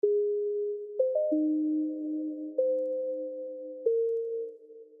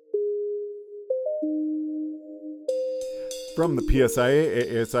From the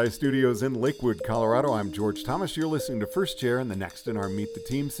PSIA ASI studios in Lakewood, Colorado, I'm George Thomas. You're listening to First Chair and the next in our Meet the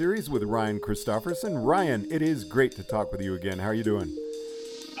Team series with Ryan Christopherson. Ryan, it is great to talk with you again. How are you doing?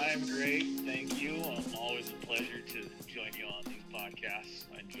 I'm great, thank you. Always a pleasure to join you on these podcasts.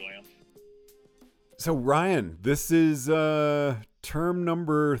 I enjoy them. So, Ryan, this is term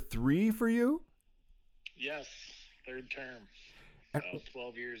number 3 for you? Yes, third term. So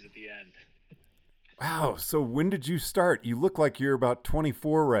 12 years at the end. Wow. So, when did you start? You look like you're about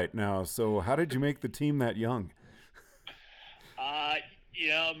 24 right now. So, how did you make the team that young? Uh, you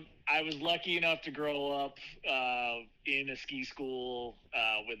know, I was lucky enough to grow up in a ski school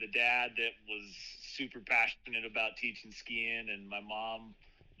with a dad that was super passionate about teaching skiing, and my mom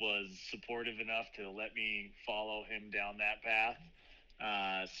was supportive enough to let me follow him down that path.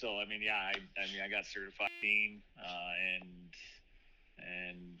 So I mean, yeah, I got certified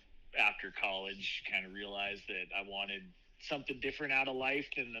and after college, kind of realized that I wanted something different out of life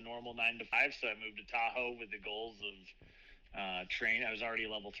than the normal 9 to 5. So I moved to Tahoe with the goals of train. I was already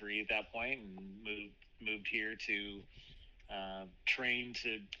level 3 at that point, and moved here to train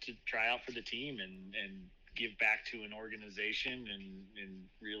to try out for the team and give back to an organization and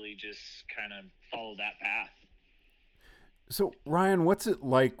really just kind of follow that path. So, Ryan, what's it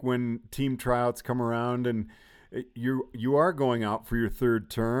like when team tryouts come around and you are going out for your third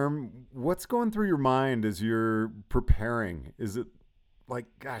term? What's going through your mind as you're preparing? Is it like,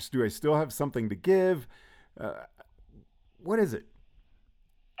 gosh, do I still have something to give? Uh, what is it?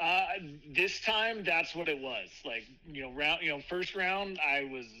 This time, that's what it was. Like, first round, I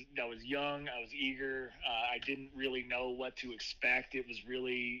was young, I was eager. I didn't really know what to expect. It was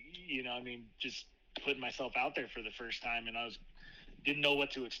really, just putting myself out there for the first time, and didn't know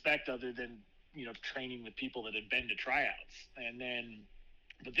what to expect other than training with people that had been to tryouts.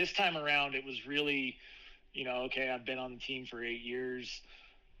 But this time around, it was really, okay, I've been on the team for 8 years.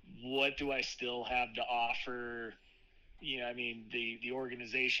 What do I still have to offer? The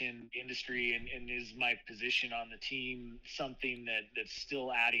organization, the industry, and is my position on the team something that's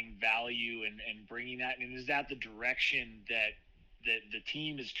still adding value and bringing that, and is that the direction that the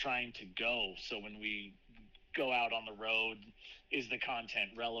team is trying to go? So when we go out on the road, is the content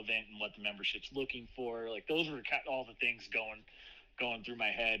relevant and what the membership's looking for? Like, those were all the things going through my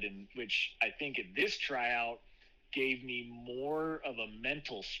head, and which I think at this tryout gave me more of a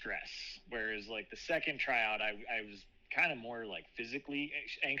mental stress, whereas like the second tryout, I was kind of more like physically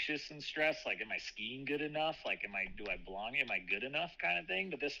anxious and stressed, like, am I skiing good enough, like, do I belong, am I good enough, kind of thing.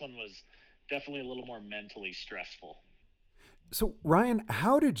 But this one was definitely a little more mentally stressful. So, Ryan,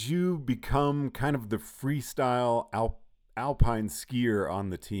 how did you become kind of the freestyle alpine skier on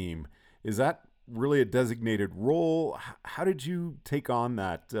the team? Is that really a designated role? How did you take on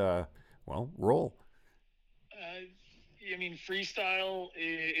that, role? Freestyle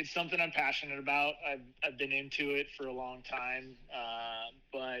is something I'm passionate about. I've been into it for a long time,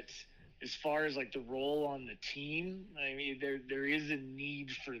 but as far as like the role on the team, I mean, there is a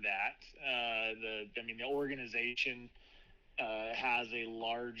need for that. The organization has a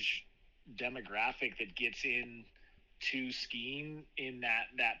large demographic that gets in to skiing in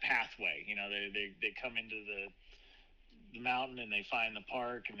that pathway. They come into the mountain and they find the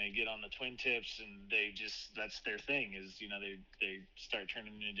park and they get on the twin tips, and that's their thing, is they start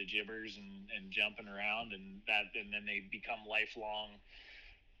turning into gibbers and jumping around, and then they become lifelong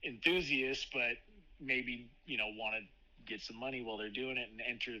enthusiasts, but maybe want to get some money while they're doing it and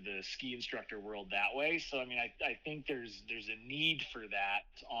enter the ski instructor world that way. So I think there's a need for that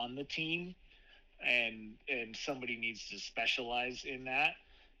on the team, and somebody needs to specialize in that.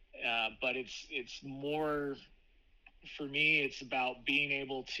 But it's more, for me, it's about being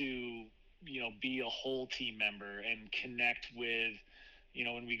able to be a whole team member and connect with,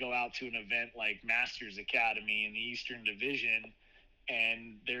 when we go out to an event like Masters Academy in the Eastern Division,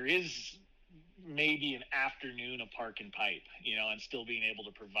 and there is maybe an afternoon of park and pipe, and still being able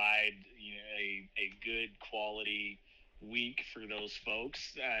to provide a good quality week for those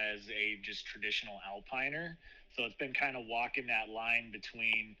folks as a just traditional alpiner. So it's been kind of walking that line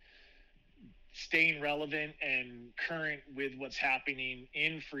between staying relevant and current with what's happening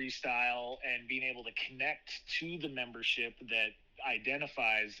in freestyle, and being able to connect to the membership that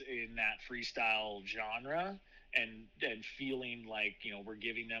identifies in that freestyle genre, and feeling like we're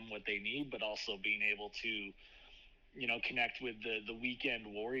giving them what they need, but also being able to connect with the weekend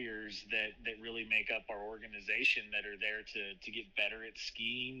warriors that really make up our organization, that are there to get better at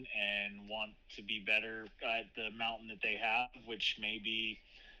skiing and want to be better at the mountain that they have, which may be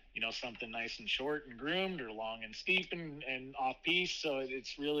something nice and short and groomed, or long and steep and off piste. So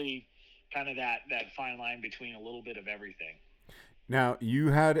it's really kind of that fine line between a little bit of everything. Now, you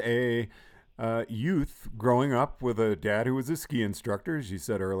had a youth growing up with a dad who was a ski instructor, as you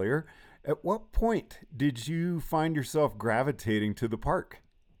said earlier. At what point did you find yourself gravitating to the park?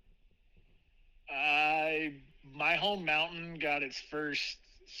 I My home mountain got its first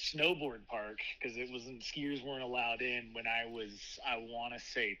snowboard park because it wasn't skiers weren't allowed in when I want to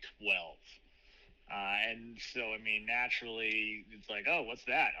say 12. And so, I mean, naturally, it's like, oh, what's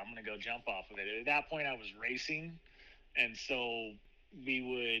that? I'm going to go jump off of it. At that point, I was racing. And so we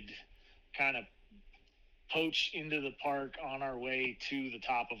would kind of poach into the park on our way to the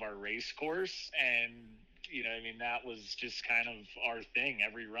top of our race course. And, I mean, that was just kind of our thing.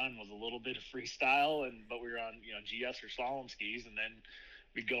 Every run was a little bit of freestyle, but we were on, GS or slalom skis. And then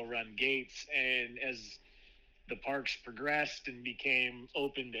we'd go run gates. And as the parks progressed and became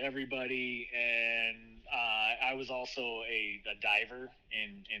open to everybody. And I was also a diver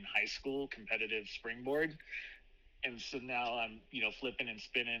in high school, competitive springboard. And so now I'm, flipping and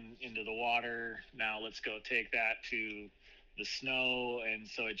spinning into the water. Now let's go take that to the snow. And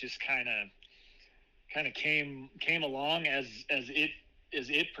so it just kind of came along as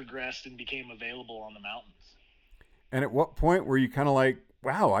it progressed and became available on the mountains. And at what point were you kind of like,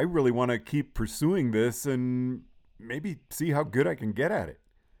 wow, I really want to keep pursuing this and maybe see how good I can get at it?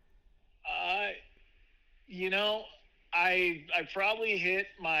 Uh, you know, I probably hit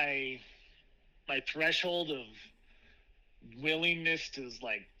my threshold of willingness to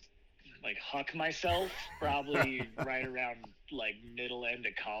like huck myself probably right around like middle end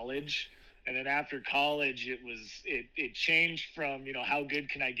of college. And then after college it changed from, how good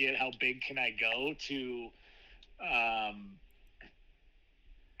can I get, how big can I go, to um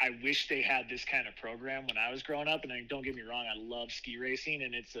I wish they had this kind of program when I was growing up. And I mean, don't get me wrong, I love ski racing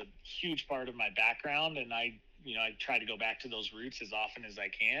and it's a huge part of my background, and I try to go back to those roots as often as I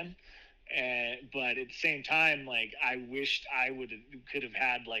can. But at the same time, like, I wished I would could have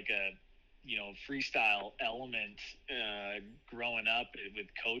had like a, freestyle element growing up with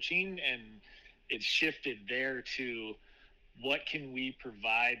coaching. And it shifted there to what can we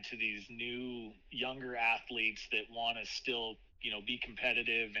provide to these new younger athletes that want to still, be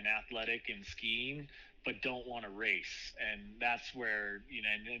competitive and athletic in skiing, but don't want to race. And that's where,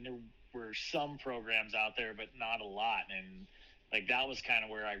 and there were some programs out there, but not a lot. And like, that was kind of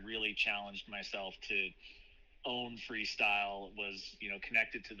where I really challenged myself to own freestyle. Was,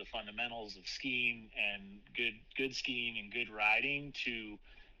 connected to the fundamentals of skiing and good skiing and good riding, to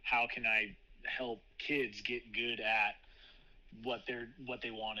how can I help kids get good at what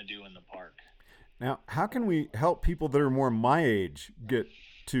they want to do in the park. Now, how can we help people that are more my age get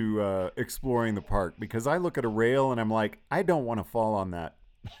to exploring the park? Because I look at a rail and I'm like, I don't want to fall on that.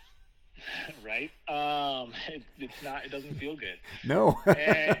 Right? It's not. It doesn't feel good. No.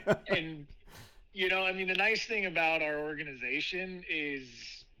 And I mean, the nice thing about our organization is,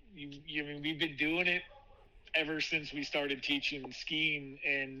 I mean, we've been doing it ever since we started teaching skiing.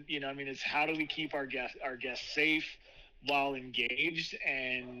 And I mean, it's how do we keep our guests safe while engaged,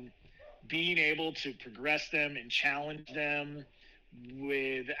 and being able to progress them and challenge them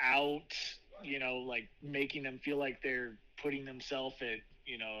without, like, making them feel like they're putting themselves at,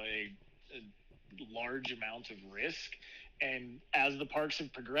 a large amount of risk. And as the parks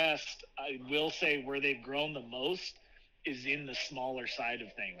have progressed, I will say where they've grown the most is in the smaller side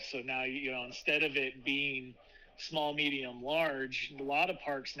of things. So now, instead of it being small, medium, large, a lot of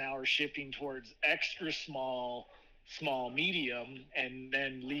parks now are shifting towards extra small, small, medium, and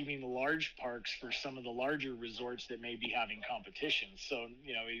then leaving the large parks for some of the larger resorts that may be having competition. So,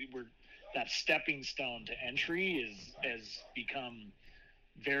 we're that stepping stone to entry has become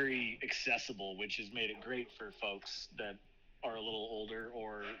very accessible, which has made it great for folks that are a little older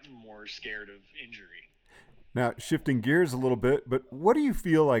or more scared of injury. Now, shifting gears a little bit, but what do you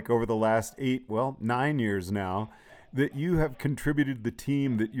feel like over the last 8, well, 9 years now, that you have contributed to the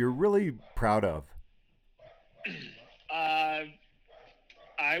team that you're really proud of? Uh,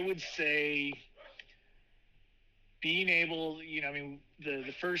 I would say being able, I mean,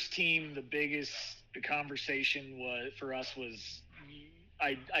 the first team, the conversation was for us was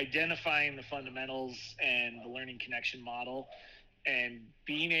identifying the fundamentals and the learning connection model, and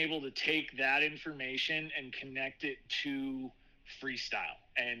being able to take that information and connect it to freestyle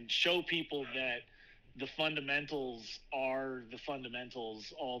and show people that the fundamentals are the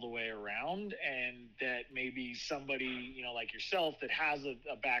fundamentals all the way around. And that maybe somebody, like yourself, that has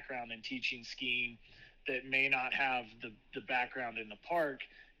a background in teaching skiing, that may not have the background in the park,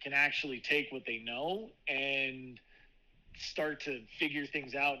 can actually take what they know and start to figure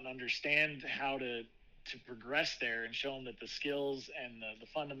things out and understand how to to progress there and show them that the skills and the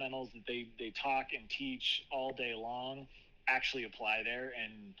fundamentals that they talk and teach all day long actually apply there,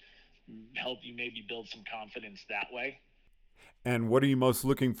 and help you maybe build some confidence that way. And what are you most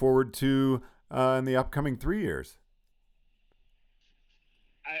looking forward to in the upcoming 3 years?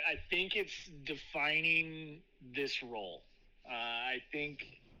 I think it's defining this role. I think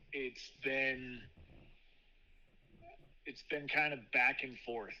it's been it's been kind of back and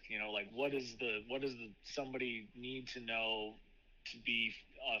forth. Like what does the somebody need to know to be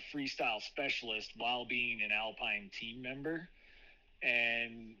a freestyle specialist while being an Alpine team member?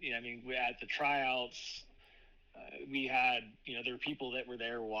 And I mean, at the tryouts, we had there were people that were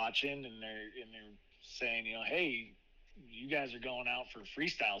there watching, and they're saying, hey, you guys are going out for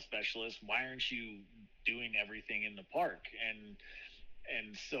freestyle specialists. Why aren't you doing everything in the park?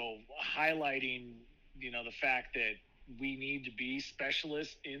 And so highlighting the fact that we need to be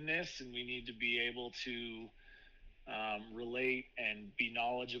specialists in this, and we need to be able to relate and be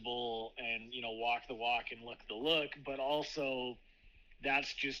knowledgeable, and walk the walk and look the look, but also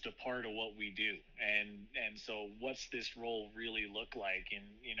that's just a part of what we do. And so what's this role really look like? And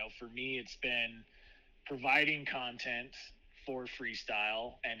for me, it's been providing content for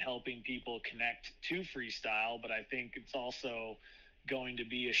freestyle and helping people connect to freestyle. But I think it's also going to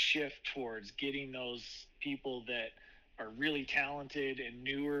be a shift towards getting those people that are really talented and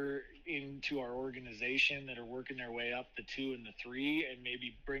newer into our organization, that are working their way up the 2 and the 3, and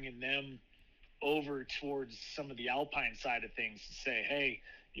maybe bringing them over towards some of the Alpine side of things to say, hey,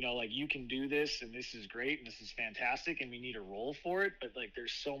 like, you can do this, and this is great, and this is fantastic, and we need a role for it. But like,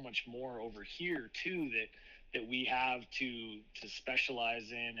 there's so much more over here too that we have to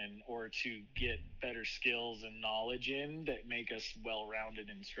specialize in, and or to get better skills and knowledge in, that make us well-rounded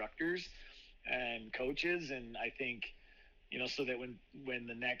instructors and coaches. And I think, so that when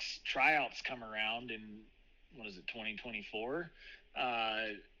the next tryouts come around in, what is it, 2024,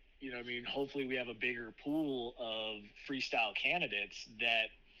 I mean, hopefully we have a bigger pool of freestyle candidates that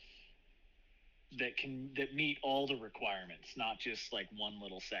meet all the requirements, not just like one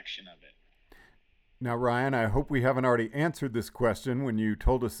little section of it. Now, Ryan, I hope we haven't already answered this question when you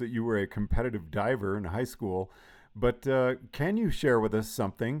told us that you were a competitive diver in high school, but can you share with us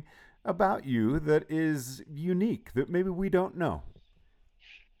something about you that is unique that maybe we don't know?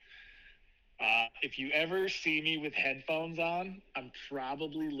 If you ever see me with headphones on, I'm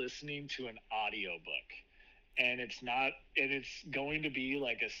probably listening to an audiobook. And it's going to be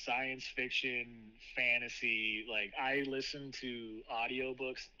like a science fiction fantasy. Like, I listen to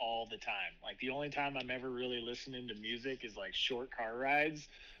audiobooks all the time. Like, the only time I'm ever really listening to music is like short car rides,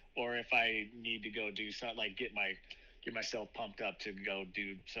 or if I need to go do something, like get myself pumped up to go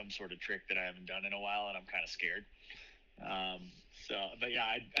do some sort of trick that I haven't done in a while and I'm kind of scared. um, but yeah,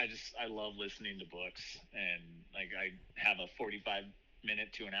 I love listening to books. And like, I have a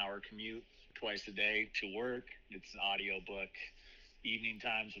 45-minute to an hour commute twice a day to work. It's an audiobook. Evening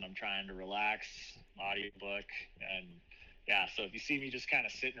times when I'm trying to relax, audiobook. And yeah, so if you see me just kind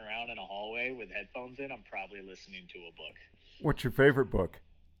of sitting around in a hallway with headphones in, I'm probably listening to a book. What's your favorite book?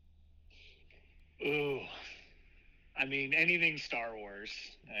 Ooh, I mean, anything Star Wars.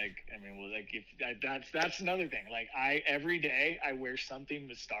 Like, I mean, well, like, if that's another thing. Like, I every day I wear something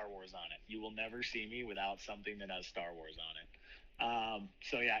with Star Wars on it. You will never see me without something that has Star Wars on it.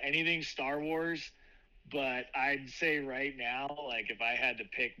 So yeah, anything Star Wars. But I'd say right now, like, if I had to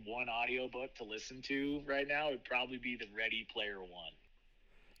pick one audiobook to listen to right now, it'd probably be the Ready Player One.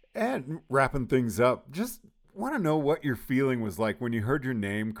 And wrapping things up, just want to know what your feeling was like when you heard your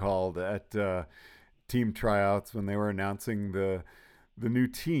name called at team tryouts when they were announcing the new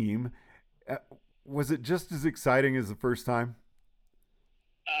team. Uh, was it just as exciting as the first time?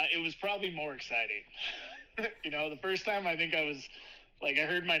 It was probably more exciting. The first time, I think I was like, I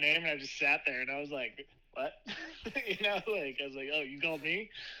heard my name and I just sat there and I was like, what? Like, I was like, oh, you called me?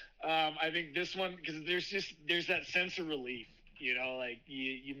 I think this one, because there's that sense of relief. Like,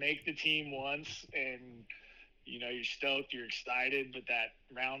 you make the team once, and you're stoked, you're excited, but that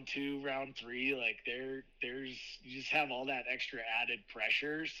round 2, round 3, like, there's you just have all that extra added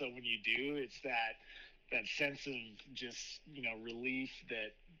pressure. So when you do, it's that sense of just relief.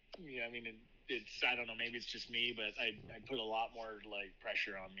 That I mean, it's, I don't know, maybe it's just me, but I put a lot more like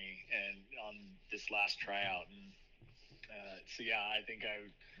pressure on me and on this last tryout. And so yeah, I think I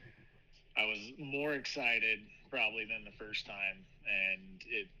was more excited probably than the first time. And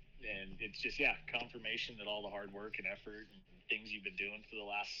it's just, yeah, confirmation that all the hard work and effort and things you've been doing for the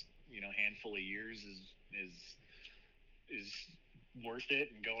last handful of years is worth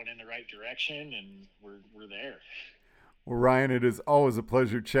it and going in the right direction, and we're there. Well, Ryan, it is always a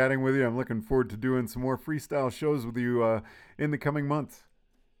pleasure chatting with you. I'm looking forward to doing some more freestyle shows with you in the coming months.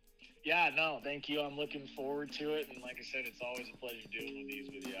 Yeah, no, thank you. I'm looking forward to it. And like I said, it's always a pleasure doing these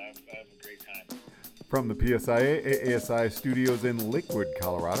with you. I have a great time. From the PSIA AASI studios in Lakewood,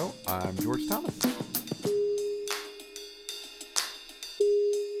 Colorado, I'm George Thomas.